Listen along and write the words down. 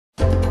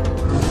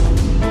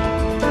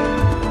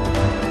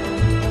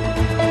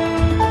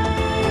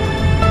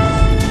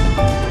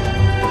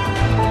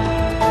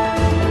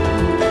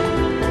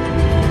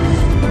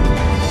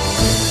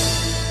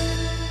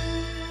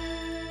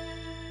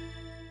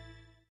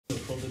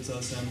Prophet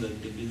ﷺ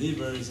that the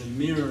believer is a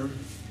mirror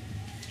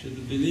to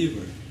the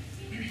believer.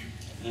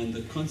 And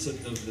the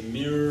concept of the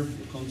mirror,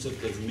 the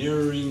concept of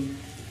mirroring,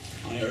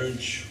 I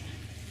urge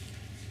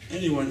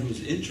anyone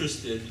who's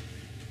interested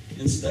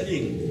in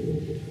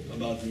studying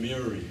about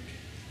mirroring,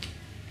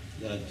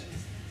 that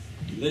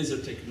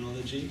laser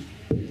technology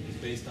is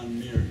based on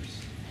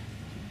mirrors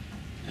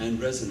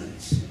and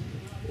resonance,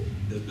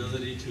 the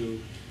ability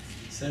to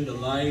send a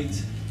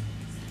light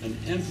and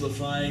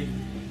amplify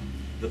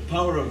the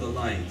power of the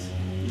light.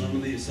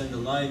 Normally you send a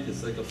light,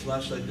 it's like a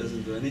flashlight,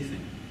 doesn't do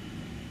anything.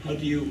 How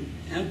do you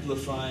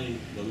amplify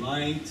the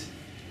light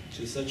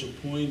to such a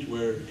point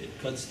where it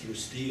cuts through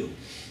steel?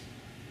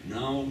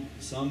 Now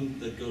some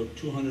that go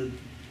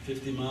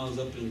 250 miles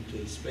up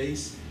into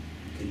space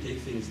can take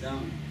things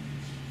down.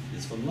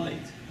 It's from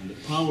light, and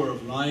the power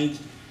of light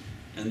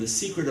and the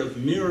secret of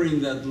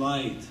mirroring that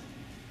light.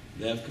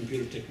 They have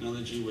computer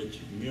technology which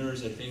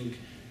mirrors, I think,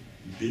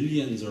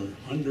 billions or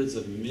hundreds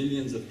of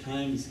millions of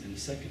times in a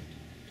second.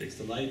 Takes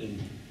the light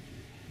and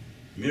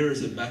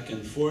mirrors it back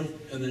and forth,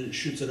 and then it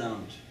shoots it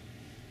out.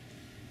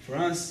 For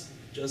us,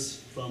 just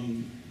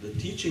from the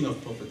teaching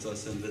of Prophet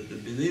ﷺ, that the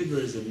believer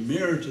is a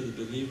mirror to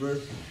the believer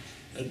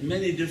at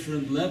many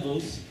different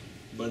levels,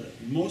 but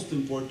most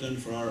important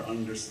for our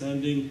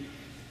understanding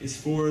is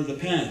for the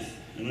path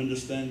and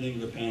understanding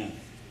the path.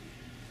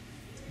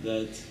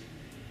 That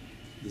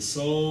the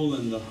soul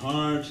and the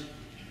heart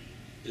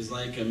is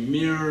like a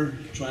mirror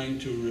trying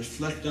to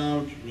reflect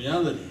out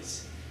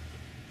realities.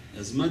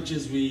 As much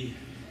as we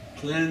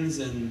cleanse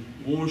and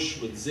wash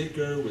with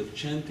zikr, with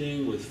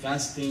chanting, with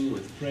fasting,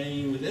 with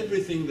praying, with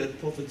everything that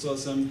Prophet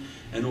ﷺ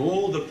and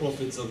all the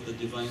Prophets of the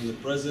Divine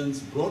Presence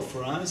brought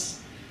for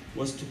us,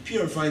 was to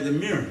purify the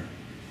mirror.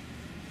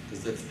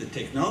 Because if the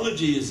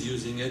technology is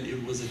using it,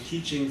 it was a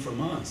teaching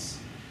from us.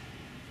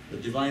 The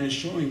Divine is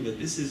showing that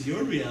this is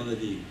your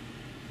reality,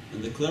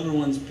 and the clever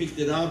ones picked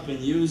it up and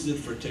used it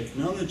for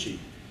technology.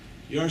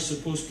 You are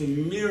supposed to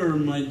mirror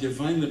my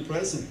Divine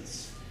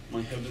Presence,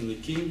 my heavenly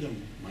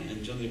kingdom, my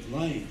angelic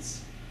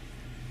lights.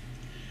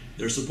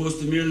 They're supposed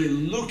to merely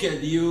look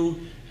at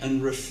you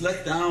and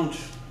reflect out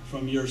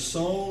from your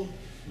soul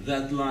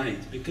that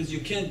light, because you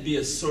can't be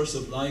a source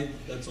of light,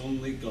 that's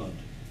only God.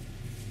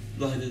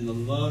 La ilaha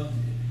illallah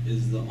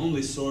is the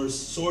only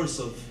source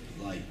of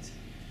light.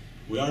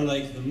 We are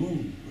like the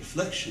moon,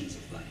 reflections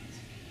of light.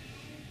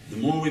 The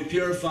more we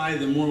purify,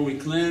 the more we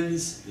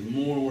cleanse, the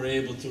more we're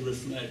able to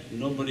reflect.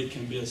 Nobody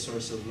can be a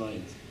source of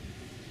light.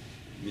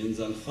 It means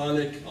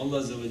Al-Khaliq, Allah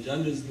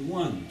is the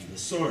one, the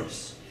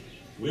source.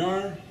 We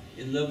are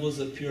in levels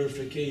of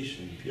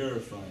purification,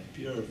 purify,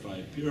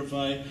 purify,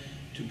 purify,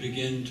 to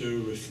begin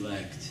to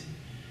reflect.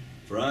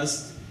 For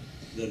us,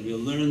 that we'll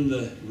learn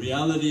the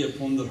reality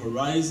upon the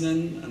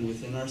horizon and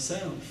within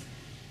ourselves.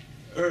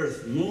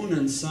 Earth, moon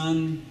and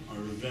sun are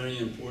very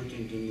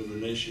important in the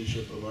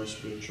relationship of our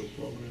spiritual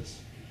progress.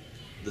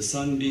 The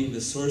sun being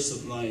the source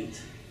of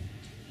light,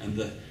 and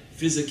the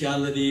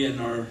physicality and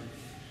our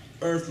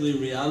earthly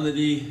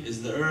reality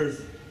is the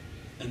earth,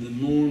 and the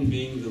moon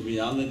being the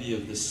reality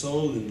of the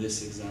soul in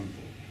this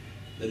example.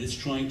 That it's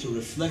trying to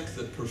reflect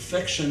the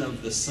perfection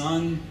of the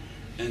sun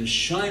and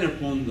shine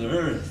upon the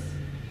earth.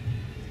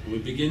 When we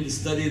begin to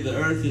study, the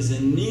earth is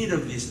in need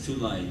of these two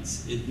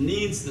lights. It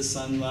needs the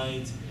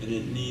sunlight and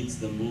it needs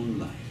the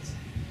moonlight.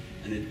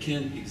 And it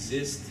can't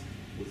exist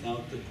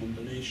without the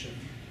combination.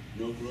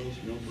 No growth,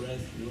 no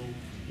breath,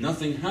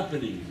 nothing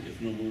happening if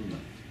no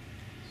moonlight.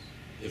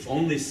 If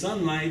only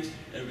sunlight,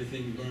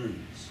 everything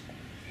burns.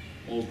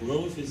 All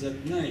growth is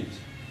at night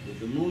with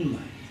the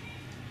moonlight.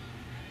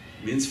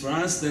 Means for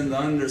us then the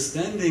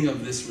understanding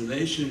of this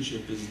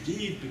relationship is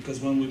deep, because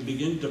when we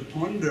begin to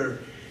ponder,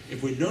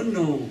 if we don't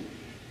know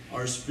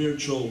our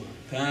spiritual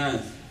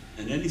path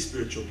and any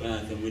spiritual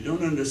path, and we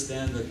don't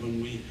understand that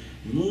when we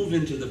move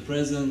into the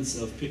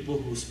presence of people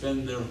who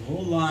spend their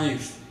whole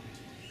life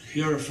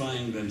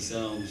purifying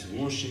themselves,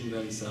 washing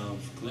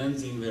themselves,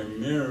 cleansing their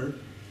mirror,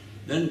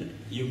 then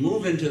you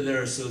move into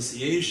their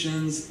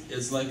associations,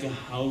 it's like a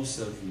house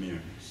of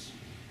mirrors.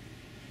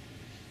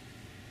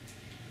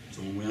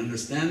 So when we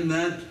understand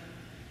that,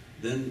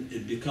 then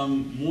it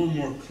becomes more and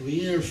more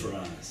clear for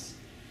us.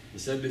 We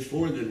said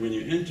before that when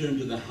you enter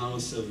into the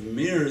house of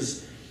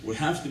mirrors, we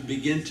have to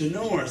begin to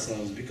know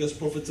ourselves, because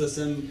Prophet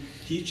ﷺ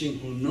teaching,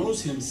 who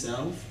knows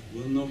himself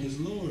will know his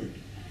Lord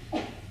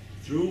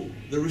through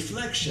the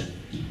reflection,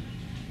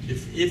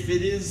 if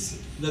it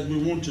is that we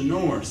want to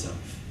know ourselves.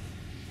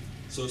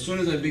 So as soon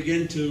as I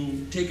begin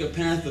to take a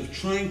path of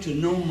trying to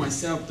know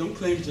myself, don't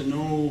claim to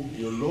know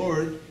your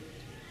Lord,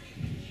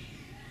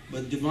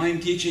 but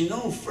divine teaching,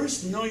 no,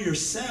 first know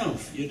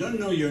yourself. You don't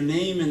know your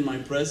name in my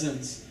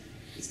presence.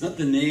 It's not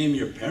the name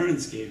your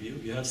parents gave you.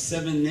 You have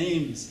 7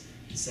 names,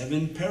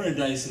 7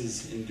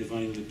 paradises in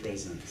Divine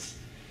Presence.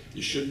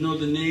 You should know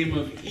the name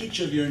of each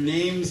of your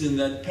names in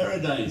that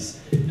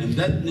paradise, and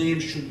that name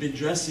should be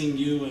dressing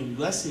you and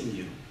blessing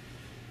you.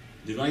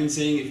 Divine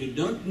saying, if you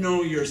don't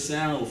know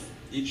yourself,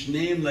 each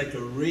name like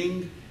a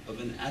ring of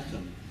an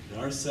atom.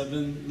 There are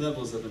 7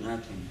 levels of an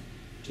atom,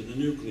 to the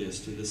nucleus,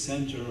 to the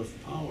center of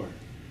power.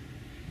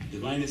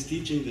 Divine is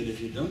teaching that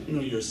if you don't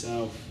know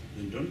yourself,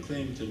 then don't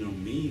claim to know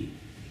me.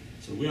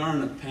 So we are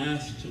on a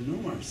path to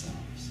know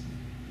ourselves.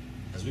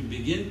 As we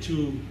begin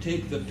to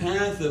take the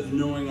path of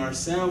knowing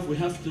ourselves, we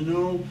have to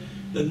know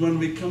that when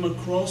we come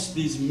across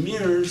these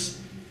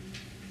mirrors,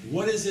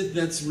 what is it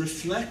that's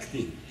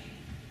reflecting?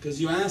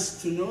 Because you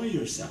ask to know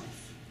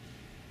yourself.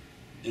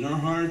 In our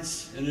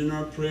hearts and in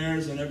our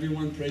prayers, and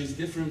everyone prays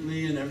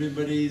differently and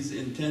everybody's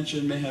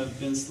intention may have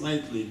been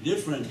slightly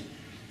different,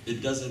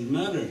 it doesn't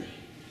matter.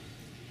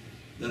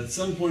 That at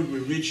some point we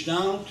reached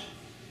out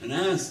and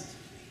asked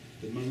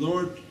that, my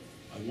Lord,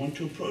 I want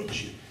to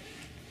approach you.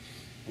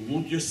 I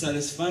want your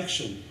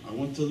satisfaction. I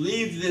want to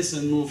leave this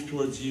and move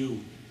towards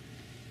you.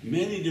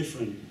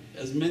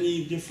 As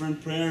many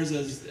different prayers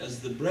as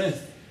the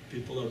breath.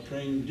 People are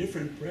praying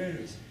different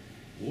prayers.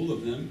 All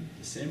of them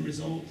the same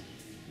result.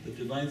 The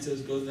Divine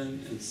says, go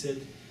then and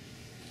sit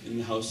in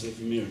the house of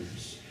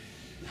mirrors.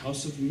 The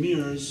house of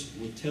mirrors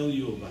will tell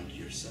you about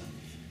yourself.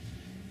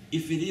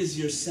 If it is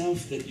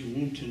yourself that you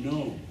want to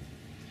know.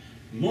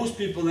 Most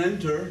people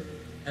enter,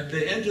 and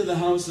they enter the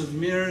house of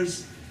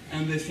mirrors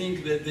and they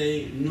think that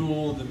they know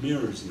all the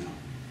mirrors now.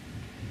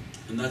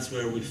 And that's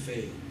where we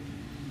fail.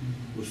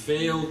 We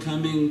fail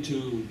coming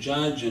to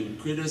judge and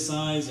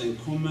criticize and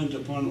comment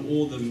upon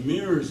all the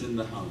mirrors in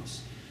the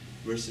house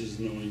versus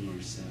knowing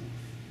ourselves.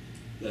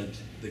 That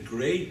the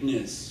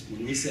greatness,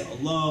 when we say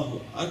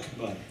Allahu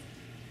Akbar,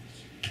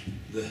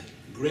 the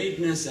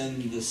greatness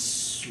and the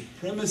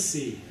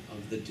supremacy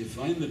of the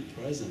Divine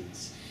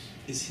Presence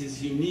is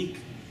His unique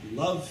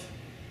love,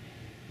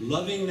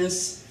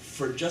 lovingness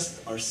for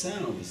just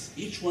ourselves,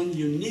 each one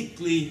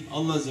uniquely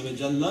Allah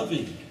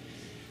loving.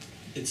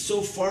 It's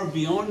so far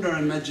beyond our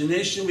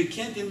imagination, we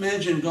can't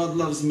imagine God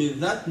loves me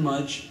that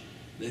much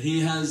that He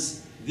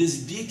has this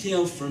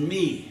detail for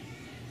me,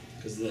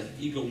 because the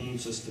ego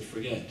wants us to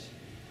forget.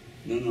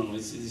 No,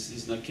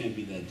 it's not, can't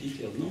be that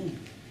detailed, no.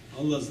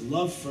 Allah's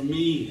love for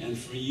me and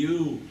for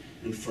you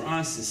and for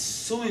us is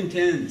so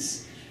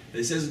intense that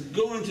He says,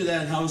 go into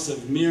that house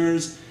of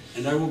mirrors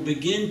and I will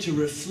begin to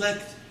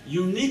reflect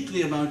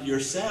uniquely about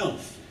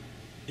yourself,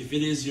 if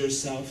it is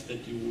yourself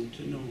that you want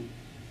to know.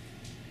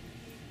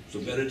 So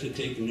better to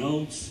take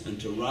notes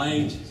and to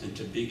write and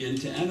to begin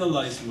to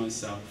analyze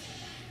myself.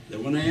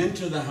 That when I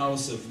enter the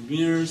house of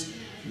mirrors,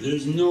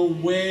 there's no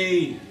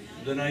way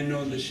that I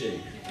know the Shaykh.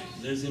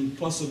 There's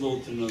impossible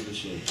to know the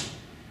Shaykh.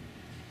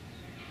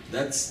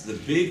 That's the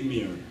big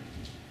mirror.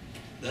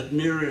 That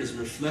mirror is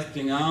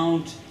reflecting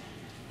out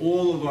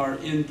all of our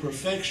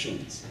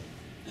imperfections.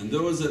 And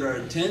those that are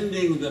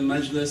attending the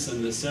majlis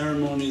and the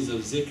ceremonies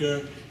of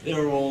zikr, they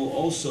are all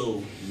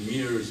also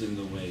mirrors in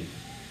the way.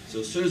 So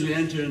as soon as we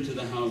enter into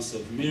the house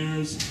of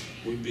mirrors,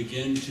 we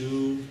begin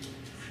to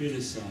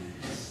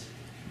criticize.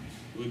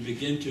 We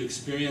begin to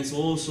experience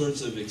all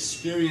sorts of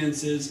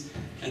experiences,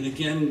 and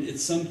again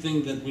it's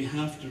something that we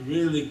have to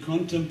really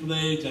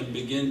contemplate and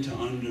begin to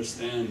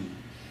understand.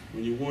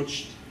 When you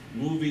watched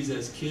movies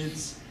as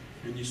kids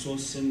and you saw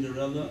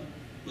Cinderella,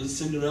 was it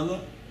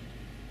Cinderella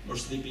or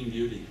Sleeping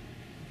Beauty?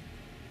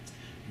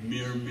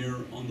 Mirror,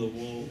 mirror on the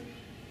wall,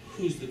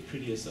 who's the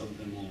prettiest of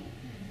them all?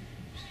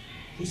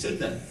 Who said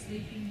that?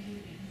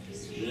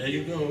 There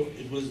you go,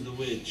 it was the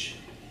witch.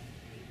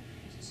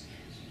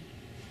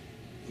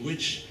 The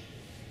witch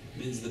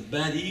means the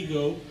bad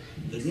ego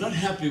that's not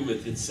happy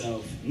with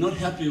itself, not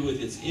happy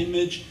with its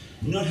image,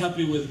 not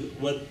happy with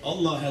what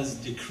Allah has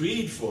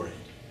decreed for it.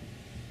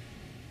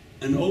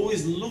 And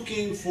always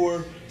looking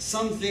for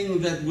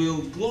something that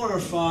will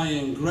glorify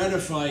and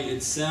gratify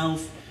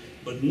itself,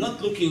 but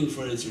not looking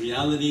for its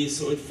reality,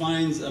 so it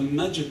finds a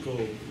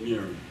magical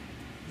mirror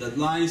that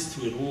lies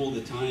to it all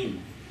the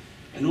time.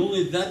 And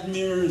only that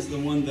mirror is the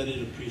one that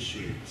it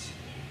appreciates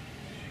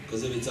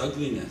because of its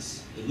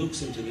ugliness. It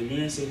looks into the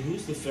mirror and says,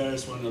 who's the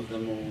fairest one of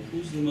them all?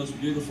 Who's the most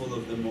beautiful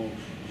of them all?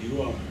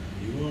 You are,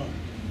 you are.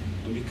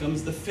 And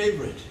becomes the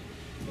favorite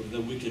of the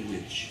wicked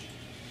witch.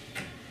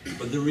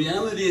 But the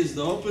reality is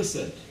the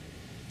opposite.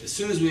 As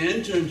soon as we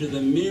enter into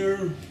the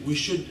mirror, we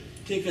should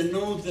take a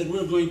note that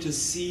we're going to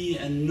see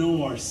and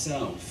know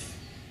ourselves.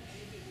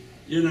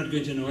 You're not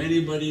going to know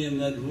anybody in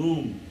that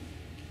room.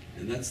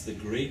 And that's the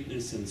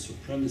greatness and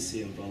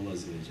supremacy of Allah.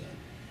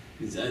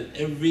 Is that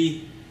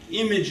every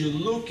image you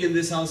look in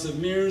this house of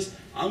mirrors,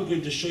 I'm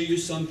going to show you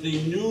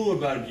something new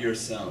about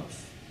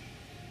yourself.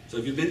 So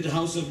if you've been to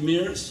house of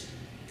mirrors,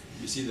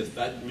 you see the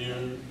fat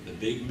mirror, the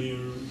big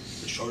mirror,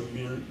 the short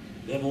mirror.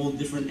 They have all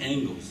different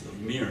angles of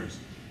mirrors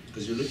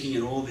because you're looking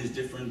at all these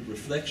different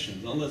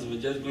reflections. Allah is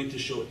going to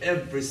show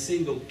every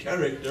single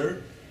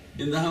character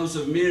in the house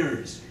of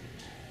mirrors.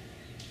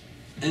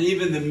 And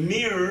even the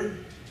mirror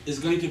is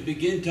going to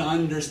begin to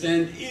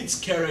understand its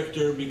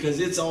character because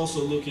it's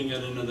also looking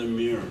at another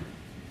mirror.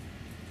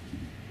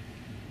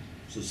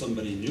 So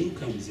somebody new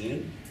comes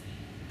in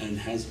and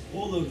has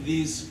all of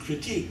these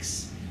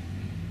critiques.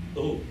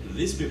 Oh,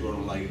 these people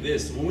are like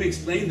this. When we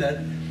explain that,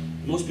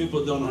 most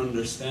people don't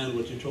understand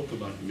what you talk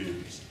about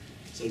mirrors.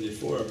 So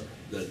before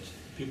that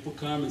people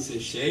come and say,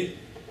 Shaykh,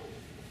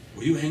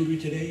 were you angry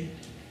today?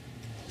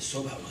 The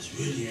Sobat was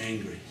really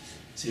angry.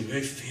 seem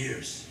very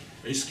fierce,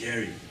 very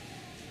scary.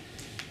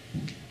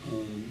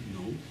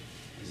 No,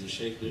 as a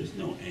Shaykh there is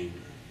no anger.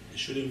 There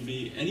shouldn't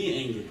be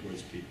any anger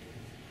towards people.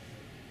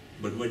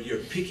 But what you're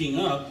picking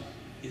up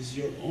is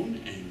your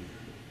own anger.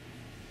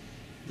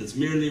 That's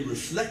merely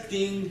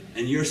reflecting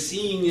and you're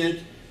seeing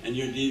it and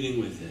you're dealing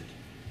with it.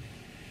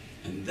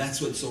 And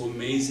that's what's so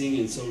amazing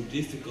and so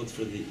difficult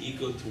for the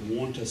ego to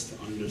want us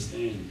to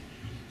understand.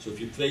 So if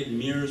you played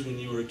mirrors when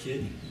you were a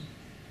kid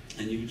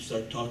and you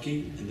start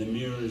talking and the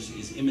mirror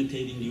is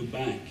imitating you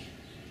back,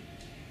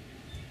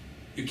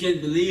 you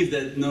can't believe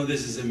that, no,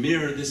 this is a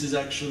mirror, this is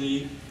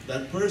actually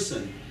that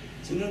person.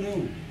 So no,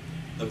 no.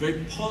 A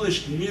very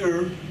polished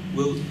mirror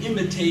will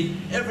imitate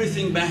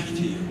everything back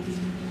to you.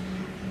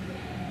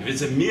 If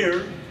it's a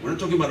mirror, we're not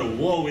talking about a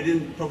wall.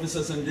 Prophet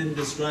ﷺ didn't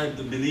describe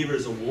the believer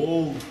as a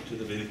wall to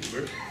the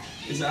believer.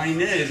 It's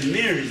aynah, it's a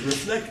mirror, it's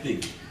reflecting.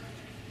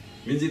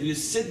 It means if you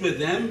sit with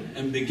them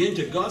and begin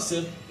to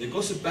gossip, they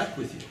gossip back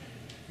with you.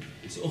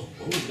 You say, oh,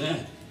 what was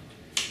that?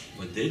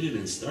 But they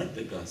didn't start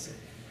the gossip.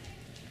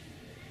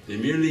 They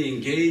merely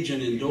engage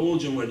and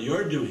indulge in what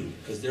you're doing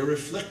because they're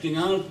reflecting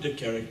out the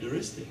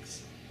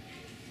characteristics.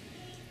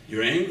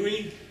 You're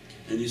angry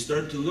and you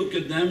start to look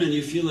at them and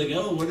you feel like,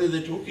 oh, what are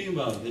they talking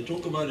about? They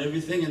talk about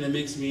everything and it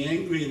makes me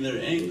angry and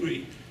they're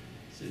angry.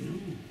 I say, no,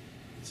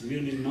 it's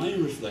merely my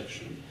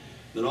reflection.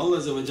 That Allah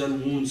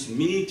wants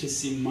me to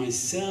see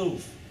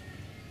myself.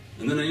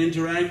 And then I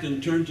interact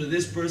and turn to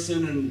this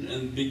person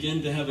and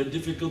begin to have a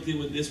difficulty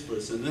with this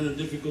person, then a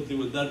difficulty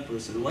with that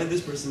person. Why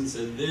this person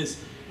said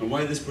this, and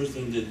why this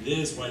person did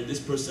this, why this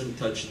person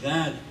touched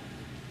that.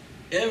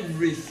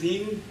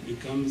 Everything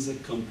becomes a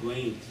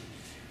complaint.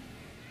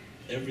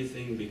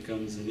 Everything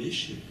becomes an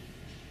issue.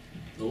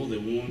 All they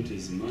want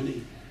is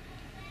money.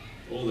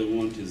 All they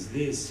want is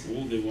this,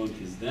 all they want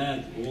is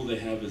that, all they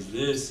have is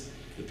this.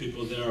 The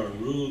people there are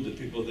rude, the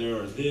people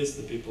there are this,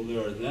 the people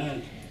there are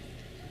that.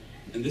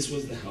 And this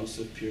was the house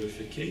of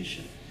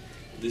purification.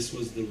 This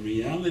was the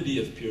reality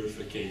of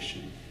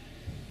purification.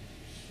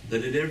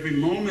 That at every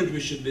moment we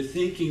should be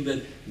thinking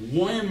that,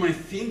 why am I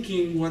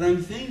thinking what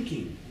I'm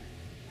thinking?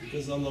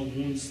 Because Allah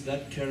wants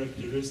that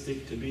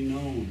characteristic to be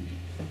known.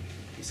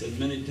 He said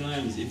many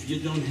times, if you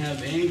don't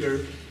have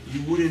anger,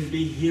 you wouldn't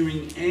be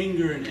hearing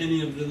anger in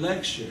any of the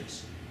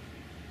lectures.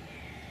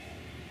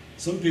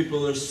 Some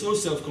people are so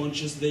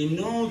self-conscious, they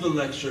know the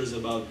lectures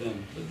about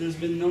them, but there's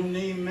been no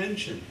name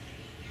mentioned.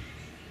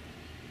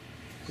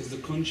 Because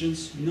the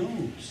conscience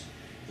knows.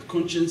 The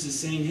conscience is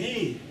saying,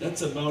 hey,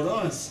 that's about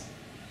us,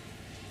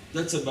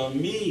 that's about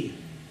me,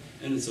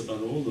 and it's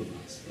about all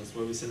of us. That's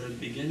why we said at the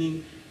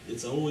beginning,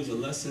 it's always a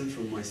lesson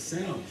from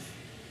myself.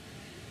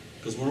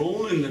 Because we're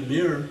all in the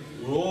mirror,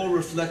 we're all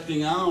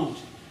reflecting out.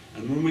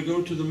 And when we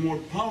go to the more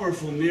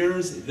powerful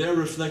mirrors, they're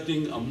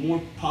reflecting a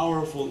more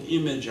powerful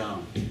image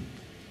out.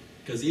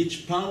 Because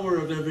each power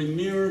of every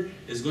mirror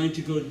is going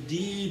to go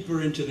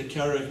deeper into the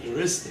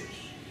characteristics,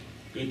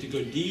 going to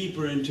go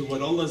deeper into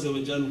what Allah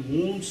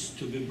wants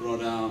to be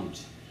brought out.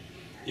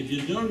 If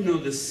you don't know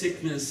the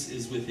sickness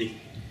is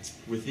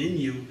within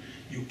you,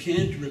 you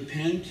can't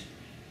repent,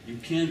 you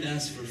can't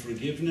ask for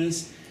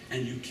forgiveness,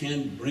 and you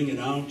can't bring it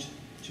out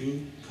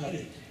to cut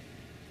it.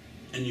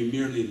 And you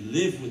merely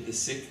live with the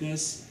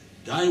sickness,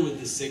 die with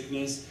the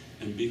sickness,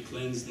 and be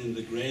cleansed in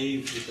the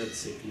grave with that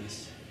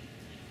sickness.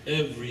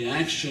 Every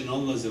action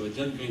Allah is going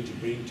to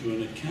bring to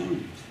an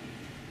account.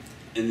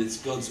 And it's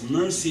God's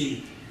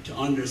mercy to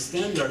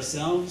understand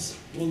ourselves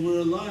while we're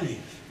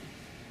alive.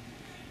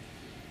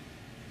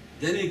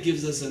 Then it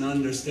gives us an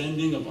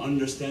understanding of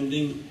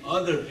understanding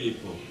other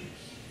people.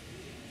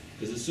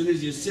 Because as soon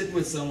as you sit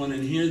with someone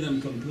and hear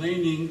them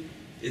complaining,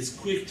 it's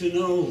quick to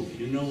know,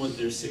 you know what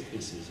their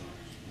sicknesses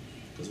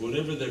are. Because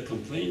whatever they're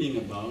complaining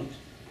about,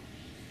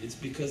 it's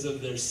because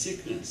of their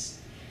sickness.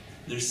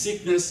 Their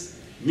sickness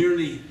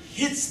merely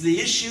hits the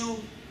issue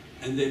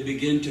and they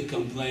begin to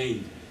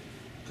complain,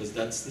 because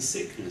that's the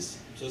sickness.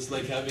 So it's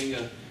like having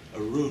a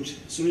root.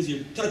 As soon as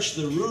you touch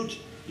the root,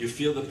 you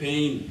feel the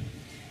pain.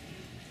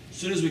 As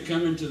soon as we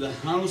come into the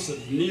house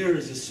of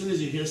mirrors, as soon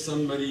as you hear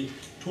somebody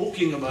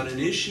talking about an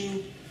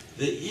issue,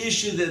 the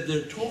issue that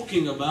they're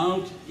talking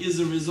about is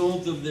a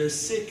result of their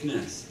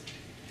sickness.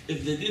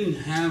 If they didn't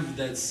have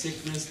that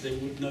sickness, they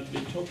would not be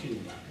talking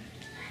about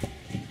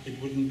it.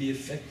 It wouldn't be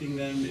affecting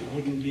them, it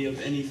wouldn't be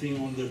of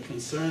anything on their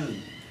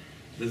concern.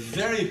 The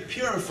very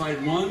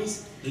purified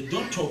ones, they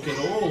don't talk at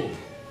all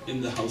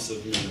in the house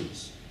of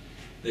mirrors.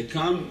 They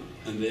come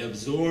and they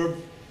absorb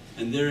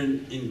and they're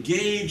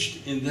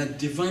engaged in that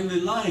Divinely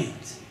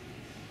light.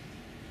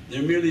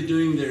 They're merely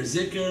doing their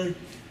zikr,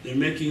 they're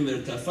making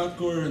their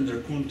tafakkur and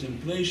their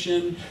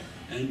contemplation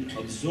and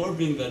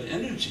absorbing that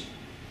energy.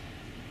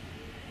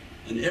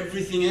 And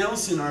everything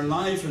else in our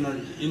life and our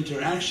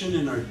interaction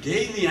and our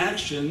daily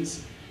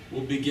actions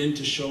will begin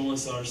to show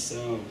us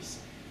ourselves.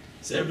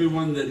 So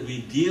everyone that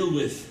we deal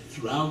with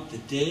throughout the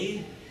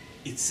day,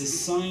 it's a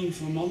sign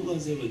from Allah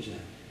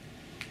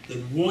that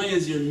why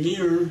is your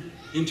mirror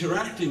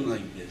interacting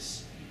like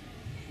this?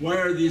 Why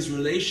are these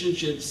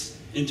relationships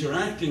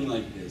interacting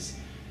like this?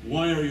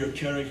 Why are your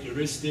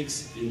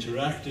characteristics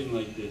interacting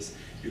like this?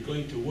 You're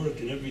going to work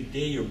and every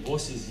day your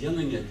boss is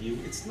yelling at you,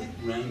 it's not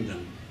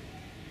random.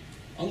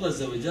 Allah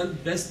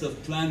best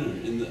of planner,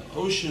 in the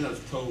ocean of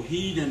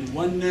Tawheed and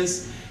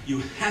oneness, you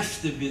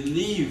have to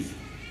believe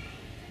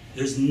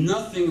there's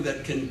nothing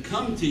that can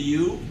come to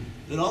you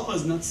that Allah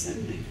is not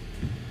sending.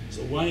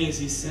 So why is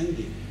He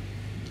sending?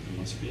 There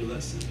must be a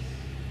lesson.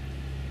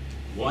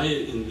 Why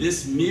in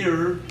this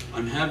mirror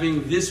I'm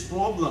having this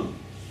problem?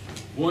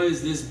 Why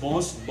is this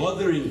boss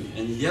bothering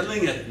and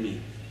yelling at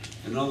me?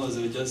 And Allah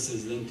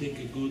says, then take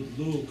a good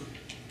look,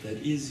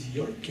 that is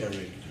your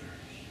character.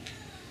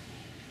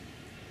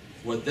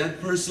 What that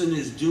person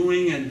is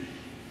doing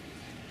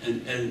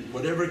and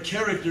whatever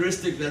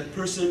characteristic that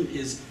person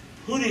is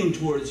putting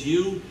towards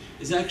you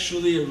is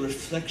actually a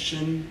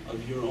reflection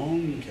of your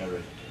own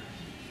character.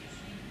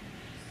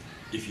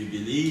 If you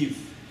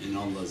believe in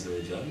Allah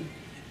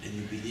and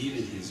you believe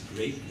in His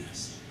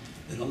greatness,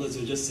 then Allah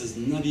says,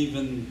 not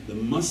even the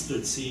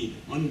mustard seed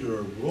under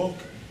a rock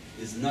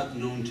is not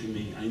known to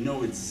me. I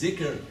know its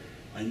zikr,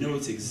 I know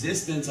its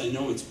existence, I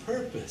know its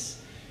purpose.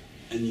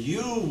 And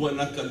you,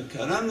 وَلَقَدْ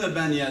كَرَمْنَا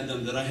بَنِي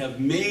آدَمَ, that I have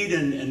made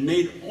and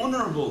made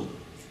honorable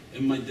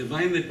in my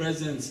Divinely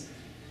Presence.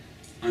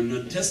 I'm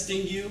not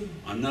testing you,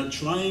 I'm not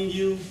trying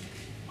you,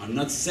 I'm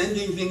not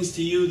sending things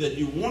to you that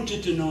you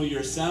wanted to know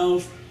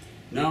yourself.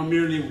 Now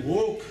merely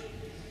walk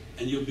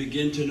and you'll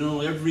begin to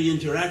know every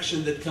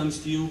interaction that comes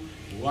to you.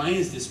 Why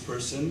is this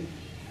person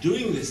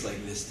doing this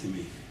like this to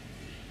me?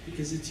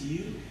 Because it's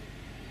you.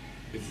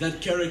 If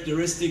that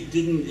characteristic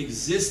didn't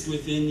exist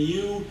within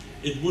you,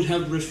 it would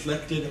have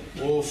reflected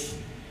off.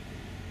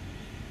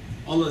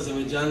 Allah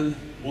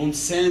won't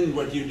send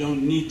what you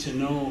don't need to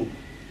know.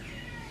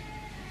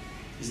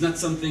 It's not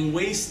something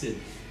wasted,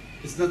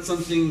 it's not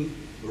something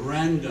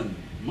random.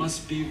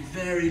 Must be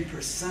very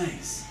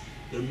precise.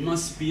 There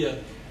must be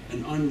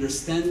an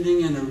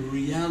understanding and a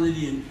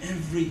reality in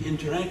every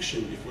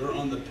interaction if we're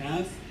on the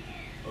path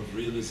of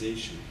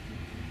realization.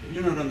 If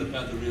you're not on the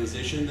path of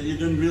realization, then you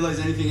don't realize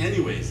anything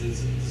anyways.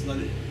 It's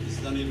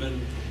not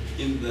even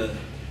in the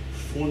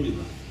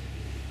formula.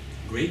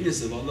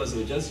 Greatness of Allah,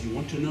 you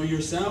want to know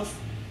yourself,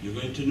 you're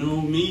going to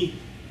know me.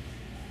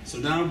 So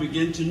now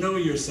begin to know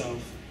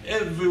yourself.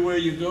 Everywhere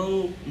you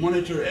go,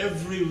 monitor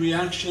every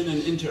reaction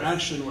and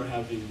interaction we're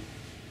having.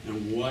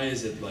 And why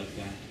is it like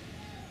that?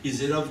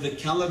 Is it of the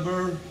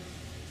caliber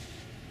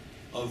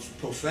of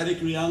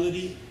prophetic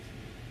reality?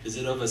 Is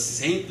it of a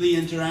saintly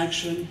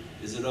interaction?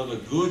 Is it of a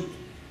good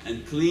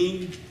and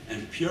clean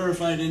and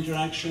purified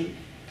interaction?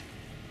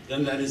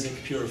 Then that is a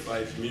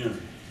purified mirror.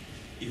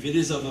 If it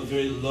is of a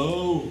very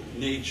low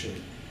nature,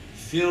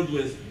 filled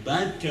with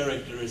bad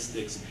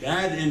characteristics,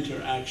 bad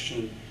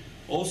interaction,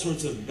 all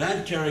sorts of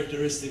bad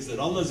characteristics that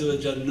Allah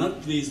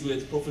not pleased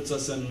with, Prophet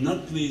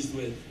not pleased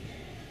with,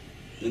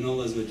 then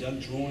Allah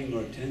drawing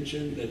our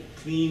attention that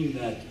clean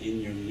that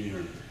in your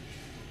mirror.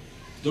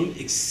 Don't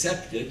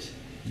accept it,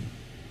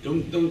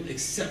 don't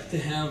accept to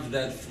have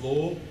that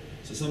flaw.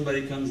 So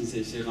somebody comes and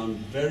says, Shaykh, I'm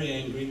very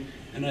angry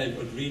and I've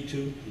agreed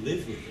to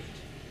live with it.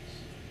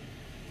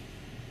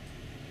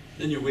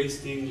 Then you're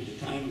wasting the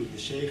time of the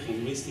Shaykh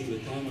and wasting the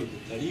time of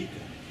the tariqah.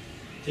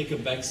 Take a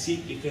back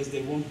seat because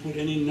they won't put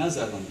any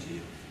nazar onto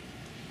you.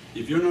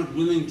 If you're not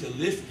willing to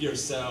lift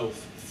yourself,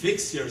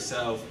 fix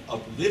yourself,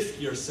 uplift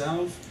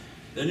yourself,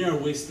 then you're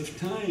a waste of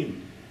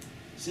time.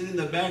 Sit in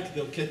the back,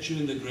 they'll catch you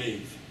in the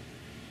grave.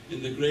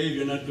 In the grave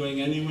you're not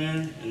going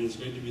anywhere and it's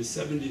going to be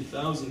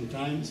 70,000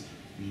 times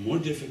more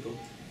difficult.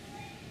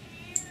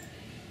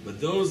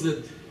 But those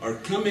that are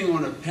coming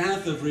on a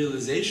path of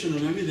realization, or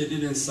maybe they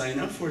didn't sign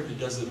up for it, it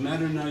doesn't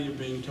matter, now you're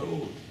being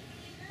told.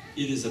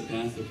 It is a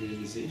path of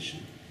realization.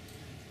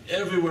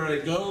 Everywhere I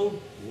go,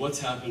 what's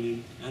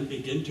happening? And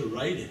begin to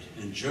write it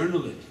and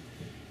journal it.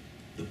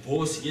 The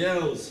boss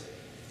yells,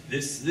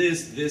 this,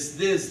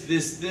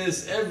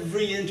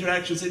 every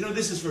interaction, say, no,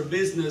 this is for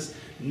business.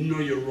 No,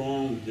 you're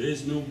wrong. There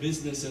is no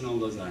business in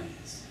Allah's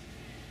eyes.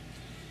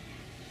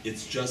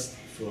 It's just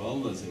for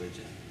Allah.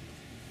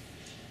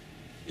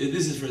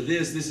 This is for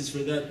this is for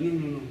that.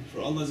 No.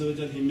 For Allah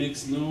He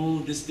makes no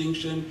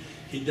distinction.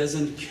 He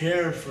doesn't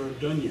care for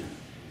dunya.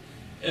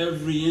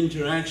 Every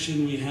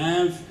interaction we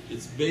have,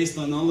 it's based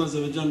on Allah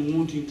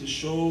wanting to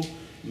show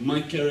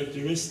my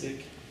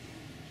characteristic.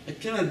 I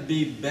cannot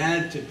be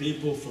bad to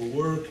people for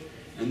work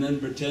and then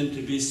pretend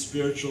to be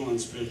spiritual on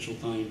spiritual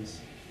times.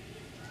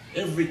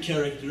 Every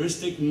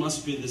characteristic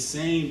must be the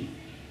same.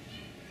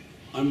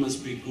 I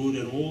must be good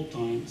at all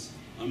times.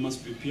 I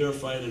must be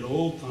purified at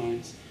all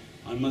times.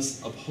 I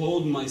must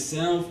uphold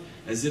myself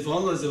as if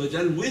Allah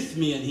with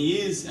me, and He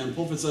is, and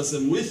Prophet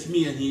with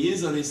me, and He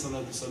is,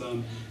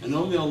 and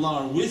only Allah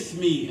are with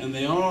me, and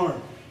they are,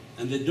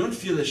 and they don't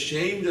feel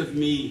ashamed of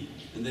me,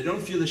 and they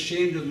don't feel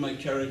ashamed of my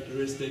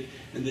characteristic,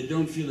 and they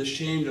don't feel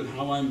ashamed of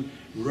how I'm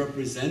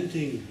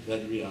representing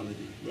that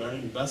reality. We are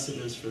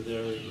ambassadors for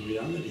their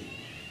reality.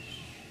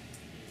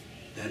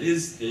 That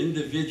is the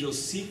individual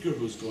seeker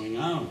who's going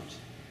out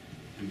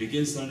and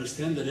begins to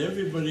understand that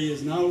everybody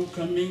is now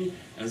coming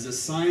as a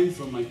sign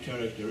for my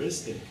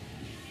characteristic.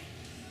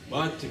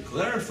 But to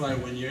clarify,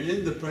 when you're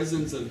in the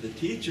presence of the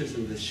teachers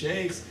and the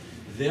shaykhs,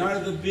 They are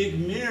the big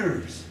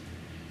mirrors.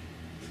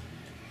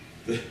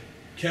 The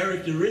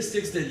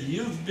characteristics that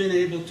you've been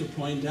able to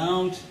point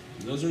out,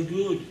 those are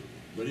good.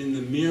 But in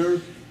the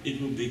mirror,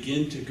 it will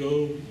begin to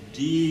go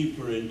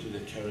deeper into the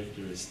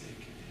characteristic,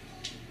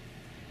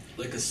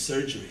 like a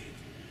surgery.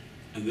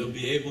 And they'll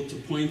be able to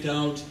point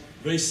out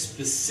very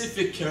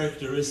specific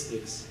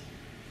characteristics.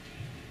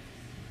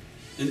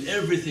 And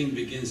everything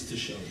begins to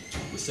show.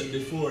 We said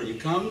before, you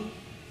come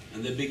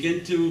and they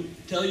begin to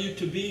tell you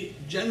to be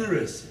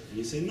generous. And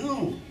you say,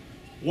 no.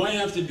 Why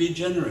have to be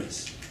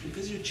generous?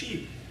 Because you're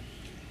cheap.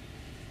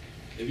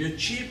 If you're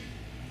cheap,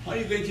 how are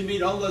you going to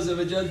meet Allah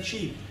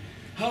cheap?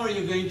 How are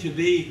you going to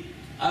be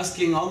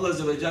asking Allah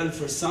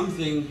for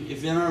something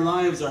if in our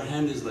lives our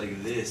hand is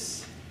like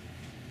this?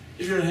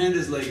 If your hand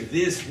is like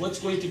this, what's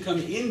going to come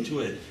into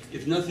it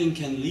if nothing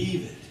can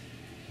leave it?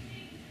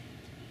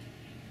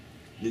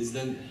 Means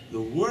then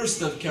the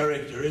worst of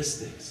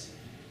characteristics.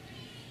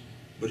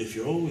 But if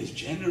you're always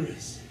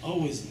generous,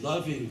 always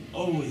loving,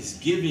 always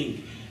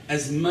giving,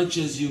 as much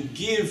as you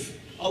give,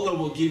 Allah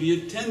will give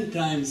you 10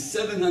 times,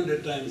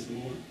 700 times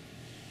more.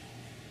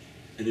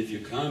 And if you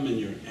come and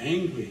you're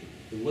angry,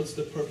 then what's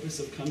the purpose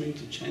of coming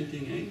to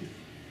chanting anger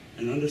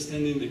and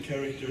understanding the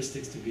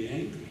characteristics to be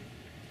angry?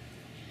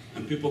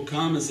 And people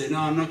come and say, no,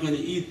 I'm not going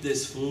to eat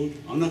this food,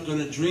 I'm not going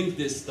to drink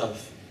this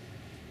stuff.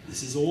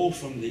 This is all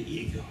from the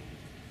ego.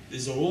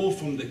 These are all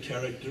from the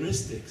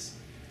characteristics.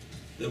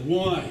 Then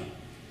why?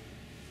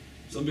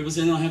 Some people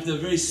say, no, I have to have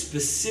a very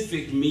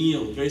specific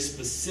meal, very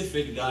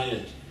specific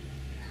diet.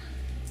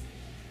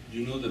 Do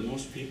you know that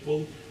most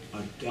people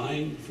are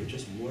dying for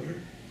just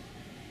water?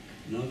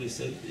 Now they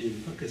said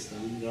in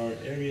Pakistan there are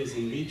areas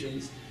and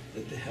regions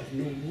that they have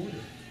no water.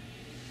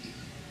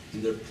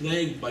 And they're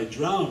plagued by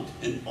drought,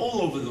 and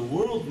all over the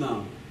world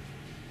now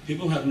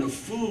people have no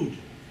food.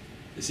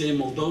 They say in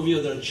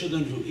Moldova there are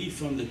children who eat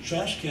from the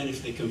trash can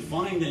if they can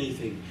find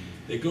anything.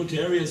 They go to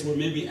areas where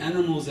maybe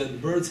animals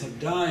and birds have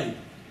died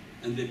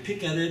and they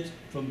pick at it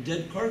from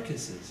dead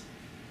carcasses.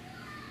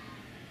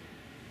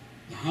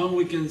 How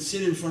we can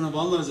sit in front of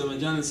Allah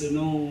and say,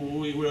 no,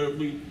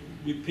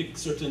 we pick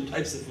certain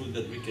types of food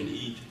that we can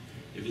eat,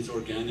 if it's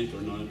organic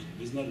or not.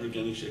 If it's not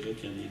organic, Shaykh, I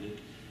can't eat it.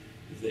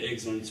 If the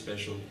eggs aren't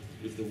special,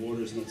 if the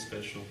water is not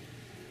special.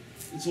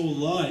 It's all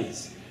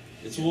lies.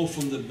 It's all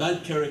from the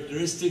bad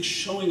characteristics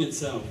showing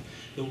itself.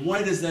 Then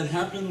why does that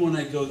happen when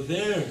I go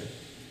there?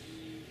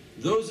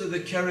 Those are the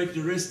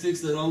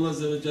characteristics that Allah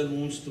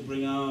wants to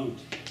bring out.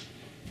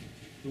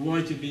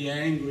 Why to be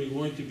angry,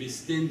 why to be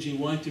stingy,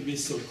 why to be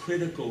so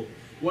critical,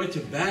 why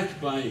to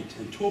backbite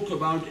and talk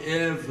about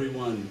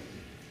everyone,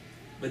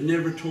 but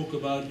never talk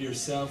about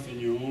yourself and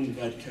your own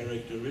bad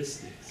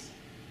characteristics.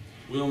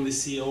 We only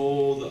see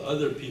all the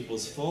other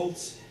people's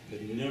faults,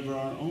 but never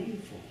our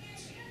own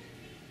faults.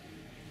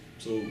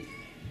 So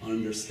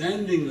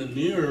understanding the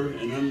mirror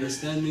and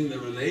understanding the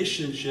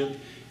relationship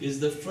is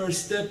the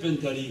first step in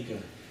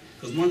tariqah.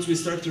 Because once we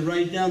start to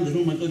write down that,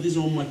 oh my God, these are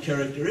all my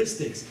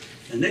characteristics,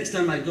 the next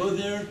time I go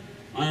there,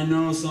 I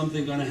know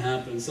something gonna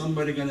happen,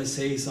 somebody gonna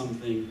say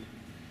something.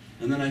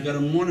 And then I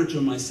gotta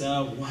monitor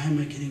myself, why am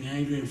I getting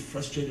angry and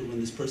frustrated when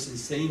this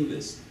person's saying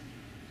this?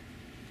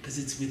 Because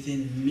it's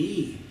within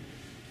me.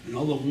 And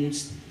Allah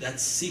wants that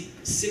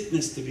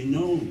sickness to be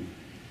known.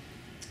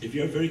 If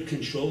you're a very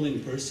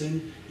controlling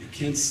person, you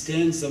can't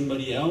stand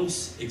somebody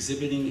else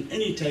exhibiting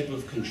any type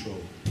of control.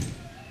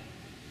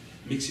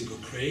 It makes you go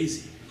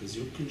crazy because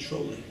you're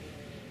controlling.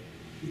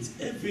 It means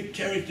every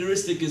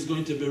characteristic is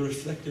going to be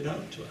reflected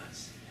out to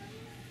us.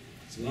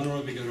 سبحان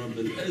ربك رب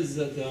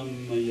العزة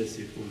عما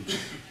يصفون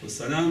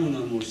وسلام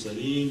على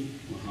المرسلين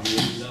والحمد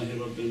لله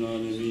رب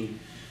العالمين.